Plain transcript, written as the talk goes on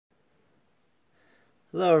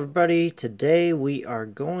Hello everybody, today we are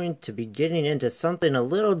going to be getting into something a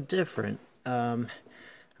little different. I've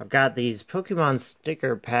got these Pokemon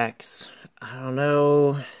sticker packs. I don't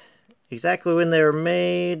know exactly when they were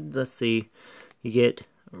made. Let's see, you get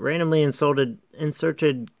randomly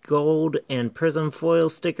inserted gold and prism foil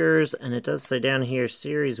stickers, and it does say down here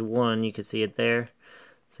Series 1, you can see it there.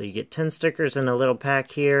 So you get 10 stickers in a little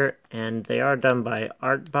pack here, and they are done by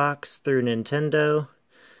Artbox through Nintendo.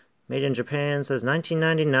 Made in Japan, says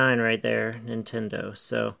 1999 right there, Nintendo.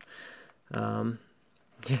 So,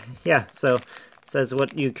 yeah, so it says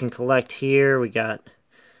what you can collect here. We got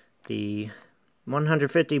the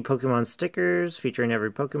 150 Pokemon stickers featuring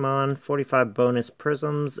every Pokemon, 45 bonus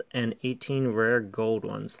prisms, and 18 rare gold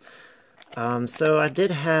ones. So I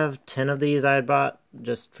did have 10 of these I had bought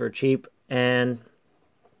just for cheap, and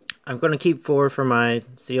I'm going to keep 4 for my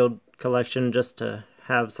sealed collection just to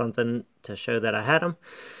have something to show that I had them.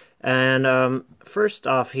 And first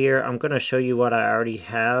off here, I'm going to show you what I already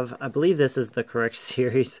have. I believe this is the correct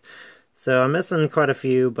series. So I'm missing quite a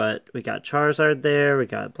few, but we got Charizard there, we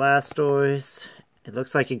got Blastoise. It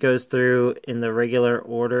looks like it goes through in the regular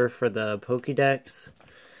order for the Pokédex.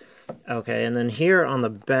 Okay, and then here on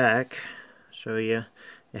the back, I'll show you,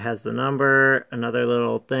 it has the number, another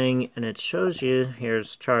little thing, and it shows you,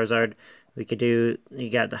 here's Charizard. We could do,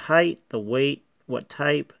 you got the height, the weight, what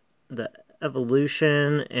type, the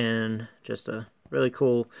evolution, and just a really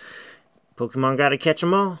cool Pokemon gotta catch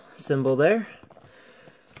 'em all symbol there.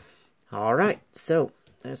 Alright, so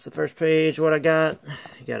that's the first page. What I got,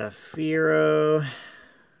 you got a Fearow,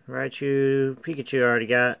 Raichu, Pikachu I already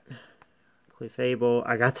got, Clefable,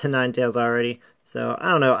 I got the Ninetales already, so I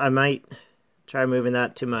don't know, I might try moving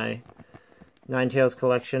that to my Ninetales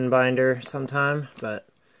collection binder sometime, but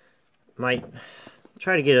might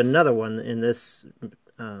try to get another one in this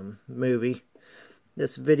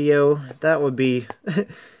this video. That would be I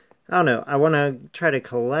don't know, I want to try to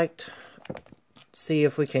collect, see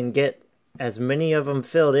if we can get as many of them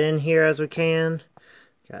filled in here as we can.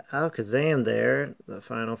 Got Alakazam there, the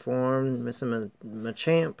final form, missing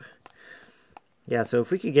Machamp. Yeah, so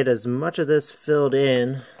if we could get as much of this filled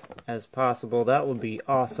in as possible, that would be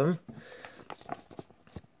awesome.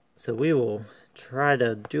 So we will try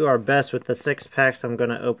to do our best with the 6 packs I'm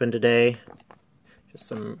going to open today. Just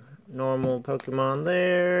some normal Pokemon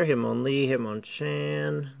there. Hitmonlee,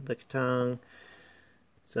 Hitmonchan, Lickitung.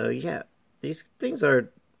 So yeah, these things are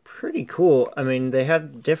pretty cool. I mean, they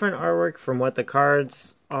have different artwork from what the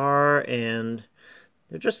cards are, and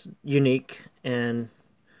they're just unique and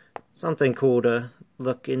something cool to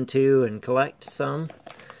look into and collect some.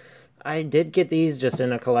 I did get these just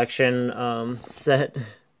in a collection set.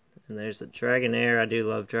 And there's a Dragonair. I do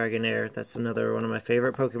love Dragonair. That's another one of my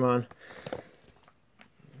favorite Pokemon.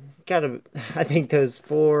 I think those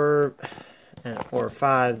 4 or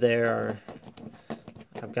 5 there are,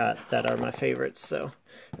 I've got that are my favorites. So,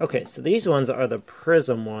 okay, so these ones are the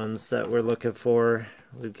Prism ones that we're looking for.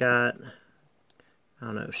 We've got, I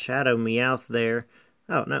don't know, Shadow Meowth there.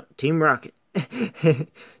 Oh no, Team Rocket.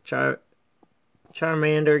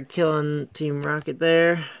 Charmander killing Team Rocket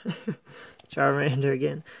there. Charmander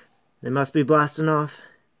again. They must be blasting off.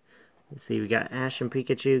 Let's see, we got Ash and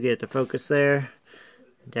Pikachu, get to focus there.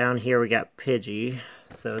 Down here we got Pidgey.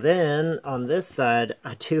 So then, on this side,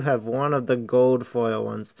 I do have one of the gold foil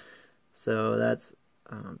ones. So that's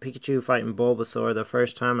Pikachu fighting Bulbasaur the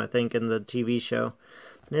first time, I think, in the TV show.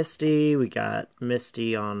 Misty, we got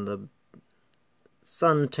Misty on the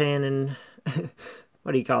suntanning.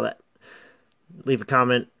 What do you call that? Leave a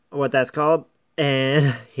comment what that's called.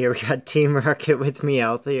 And here we got Team Rocket with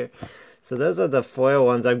Meowth here. So those are the foil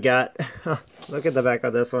ones I've got. Look at the back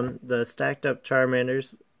of this one. The stacked up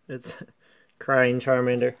Charmanders. It's crying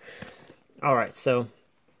Charmander. Alright, so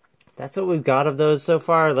that's what we've got of those so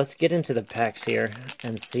far. Let's get into the packs here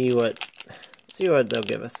and see what they'll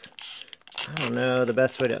give us. I don't know the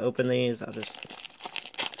best way to open these. I'll just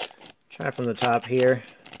try from the top here.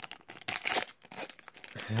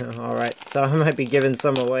 Alright, so I might be giving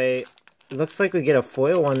some away. It looks like we get a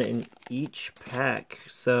foil one in each pack,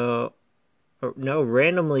 so no,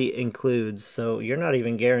 randomly includes, so you're not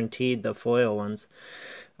even guaranteed the foil ones.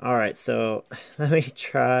 Alright, so let me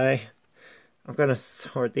try. I'm going to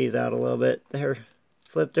sort these out a little bit. They're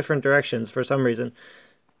flipped different directions for some reason.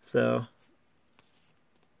 So,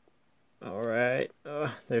 alright,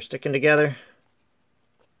 they're sticking together.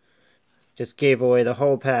 Just gave away the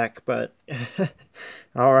whole pack, but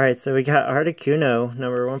alright, so we got Articuno,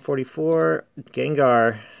 number 144,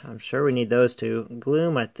 Gengar, I'm sure we need those two,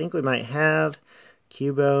 Gloom, I think we might have,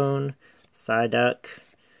 Cubone, Psyduck,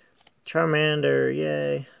 Charmander,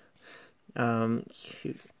 yay,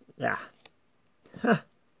 yeah, Huh.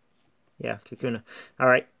 Yeah, Kakuna.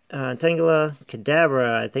 Alright, Tangela,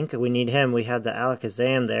 Kadabra, I think we need him. We have the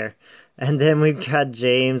Alakazam there. And then we've got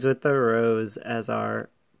James with the Rose as our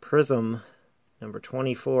Prism, number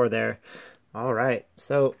 24 there. Alright,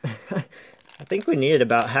 so I think we needed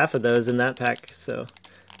about half of those in that pack, so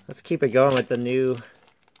let's keep it going with the new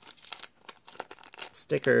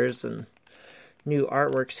stickers and new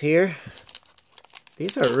artworks here.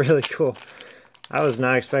 These are really cool. I was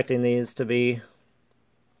not expecting these to be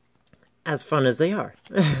as fun as they are.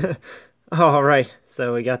 Alright,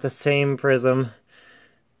 so we got the same Prism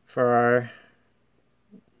for our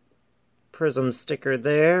Prism sticker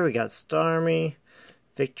there. We got Starmie,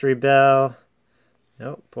 Victory Bell,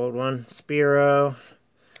 oh, pulled one, Spearow,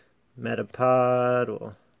 Metapod,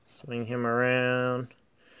 we'll swing him around.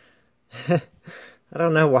 I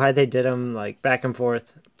don't know why they did them like back and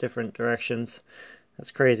forth, different directions.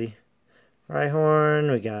 That's crazy.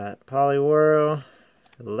 Rhyhorn, we got Poliwhirl,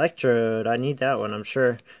 Electrode, I need that one, I'm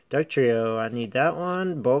sure. Dugtrio, I need that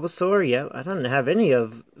one. Bulbasaur, yep, I don't have any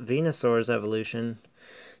of Venusaur's evolution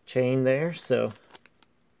chain there, so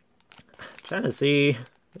I'm trying to see.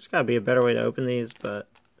 There's gotta be a better way to open these, but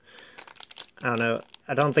I don't know.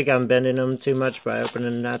 I don't think I'm bending them too much by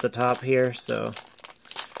opening at the top here, so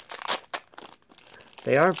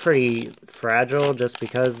they are pretty fragile just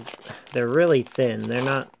because they're really thin. They're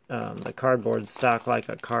not the cardboard stock like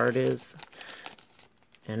a card is.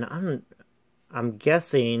 And I'm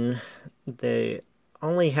guessing they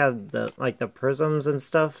only have the prisms and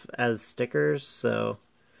stuff as stickers, so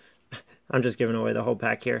I'm just giving away the whole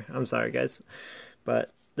pack here. I'm sorry, guys,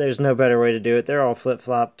 but there's no better way to do it. They're all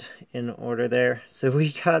flip-flopped in order there. So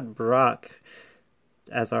we got Brock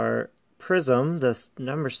as our Prism, this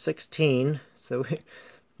number 16. So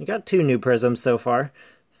we got two new Prisms so far.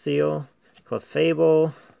 Seal,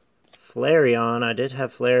 Clefable, Flareon, I did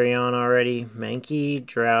have Flareon already, Mankey,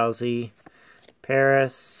 Drowsy,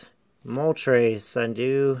 Paris, Moltres, I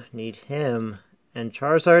do need him, and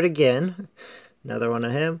Charizard again, another one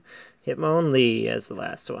of him, Hitmonlee as the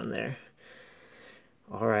last one there.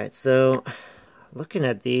 Alright, so looking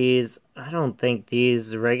at these, I don't think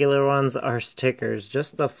these regular ones are stickers,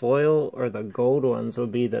 just the foil or the gold ones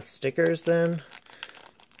would be the stickers then,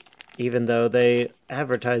 even though they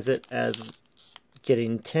advertise it as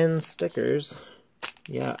getting 10 stickers.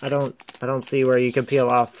 Yeah, I don't see where you can peel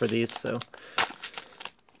off for these, so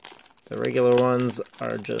the regular ones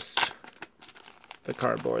are just the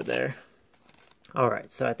cardboard there.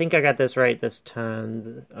 Alright, so I think I got this right this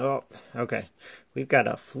time. Oh, okay. We've got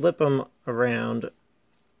to flip them around.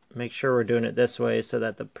 Make sure we're doing it this way so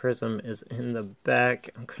that the Prism is in the back.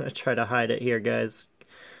 I'm going to try to hide it here, guys.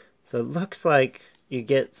 So it looks like you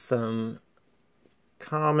get some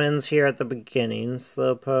commons here at the beginning.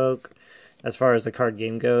 Slowpoke, as far as the card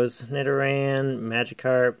game goes. Nidoran,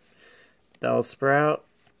 Magikarp, Bellsprout,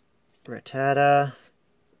 Rattata.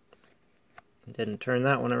 Didn't turn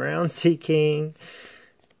that one around. Seaking,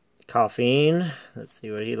 Coughing. Let's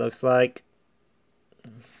see what he looks like.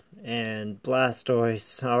 And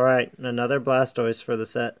Blastoise. Alright, another Blastoise for the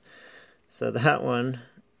set. So that one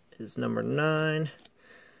is number 9.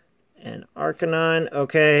 And Arcanine.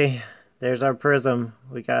 Okay, there's our Prism.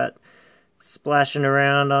 We got splashing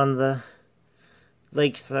around on the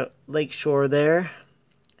lake shore there.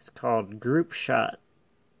 It's called Group Shot.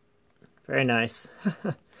 Very nice.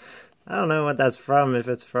 I don't know what that's from. If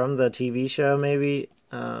it's from the TV show, maybe.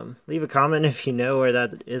 Leave a comment if you know where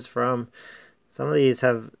that is from. Some of these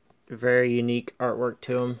have very unique artwork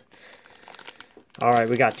to them. Alright,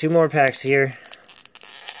 we got 2 more packs here.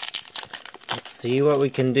 Let's see what we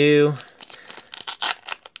can do.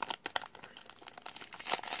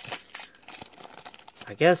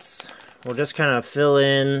 I guess we'll just kind of fill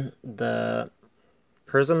in the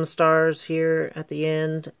Prism stars here at the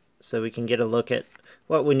end so we can get a look at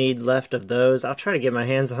what we need left of those. I'll try to get my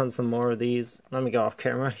hands on some more of these. Let me go off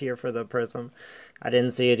camera here for the Prism. I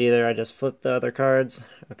didn't see it either. I just flipped the other cards.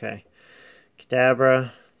 Okay.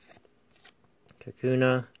 Kadabra,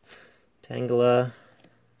 Kakuna, Tangela,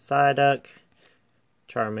 Psyduck,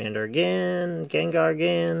 Charmander again, Gengar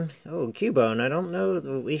again. Oh, Cubone. I don't know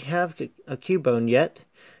that we have a Cubone yet.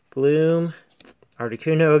 Gloom,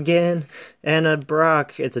 Articuno again, and a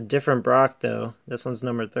Brock. It's a different Brock, though. This one's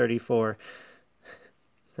number 34.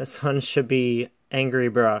 This one should be Angry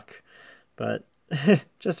Brock, but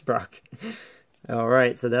just Brock.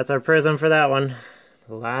 Alright, so that's our Prism for that one.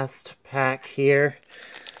 The last pack here.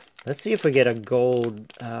 Let's see if we get a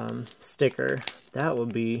gold sticker. That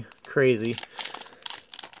would be crazy.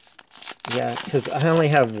 Yeah, because I only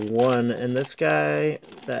have one, and this guy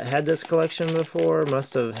that had this collection before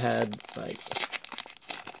must have had, like,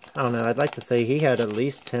 I don't know, I'd like to say he had at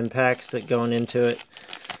least 10 packs that going into it.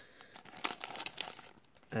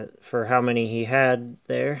 For how many he had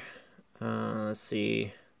there. Let's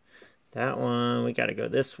see. That one, we gotta go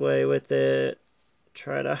this way with it.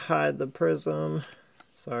 Try to hide the prism.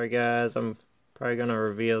 Sorry guys, I'm probably gonna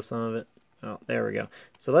reveal some of it. Oh, there we go.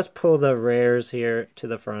 So let's pull the rares here to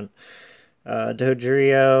the front.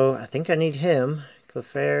 Dodrio, I think I need him.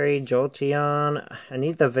 Clefairy, Jolteon. I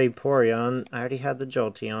need the Vaporeon. I already had the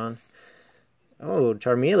Jolteon. Oh,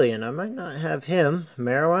 Charmeleon, I might not have him.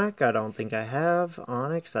 Marowak, I don't think I have.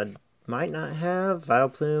 Onix, I might not have.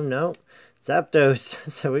 Vileplume, nope. Zapdos,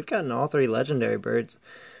 so we've gotten all 3 legendary birds.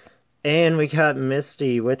 And we got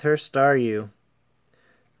Misty with her Staryu.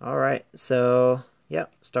 Alright, so,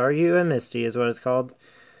 yep, Staryu and Misty is what it's called.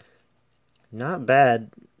 Not bad.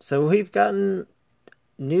 So we've gotten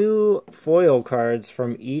new foil cards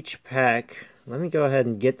from each pack. Let me go ahead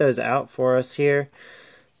and get those out for us here.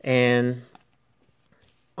 And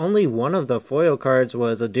only one of the foil cards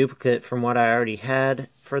was a duplicate from what I already had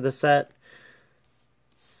for the set.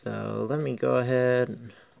 So let me go ahead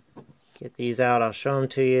and get these out. I'll show them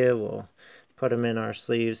to you. We'll put them in our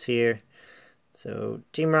sleeves here. So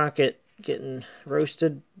Team Rocket getting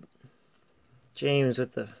roasted. James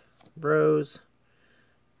with the rose.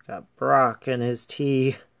 Got Brock and his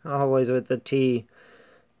tea. Always with the tea.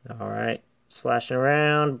 Alright. Splashing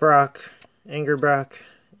around. Brock. Angry Brock.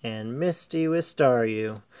 And Misty with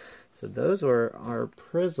Staryu. So those were our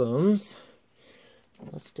prisms.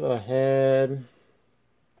 Let's go ahead.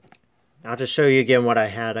 I'll just show you again what I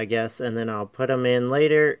had, I guess, and then I'll put them in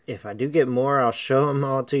later. If I do get more, I'll show them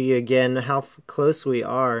all to you again, how close we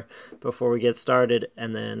are before we get started,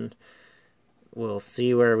 and then we'll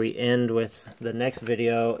see where we end with the next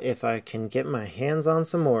video if I can get my hands on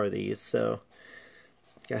some more of these. So,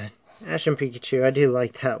 God, Ash and Pikachu, I do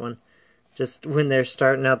like that one. Just when they're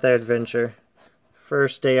starting out their adventure.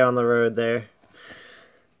 First day on the road there.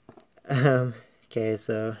 Okay,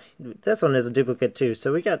 so this one is a duplicate too.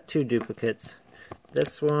 So we got 2 duplicates.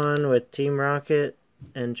 This one with Team Rocket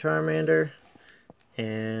and Charmander.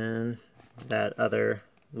 And that other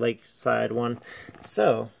lakeside one.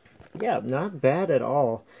 So, yeah, not bad at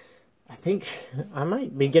all. I think I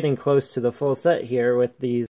might be getting close to the full set here with these.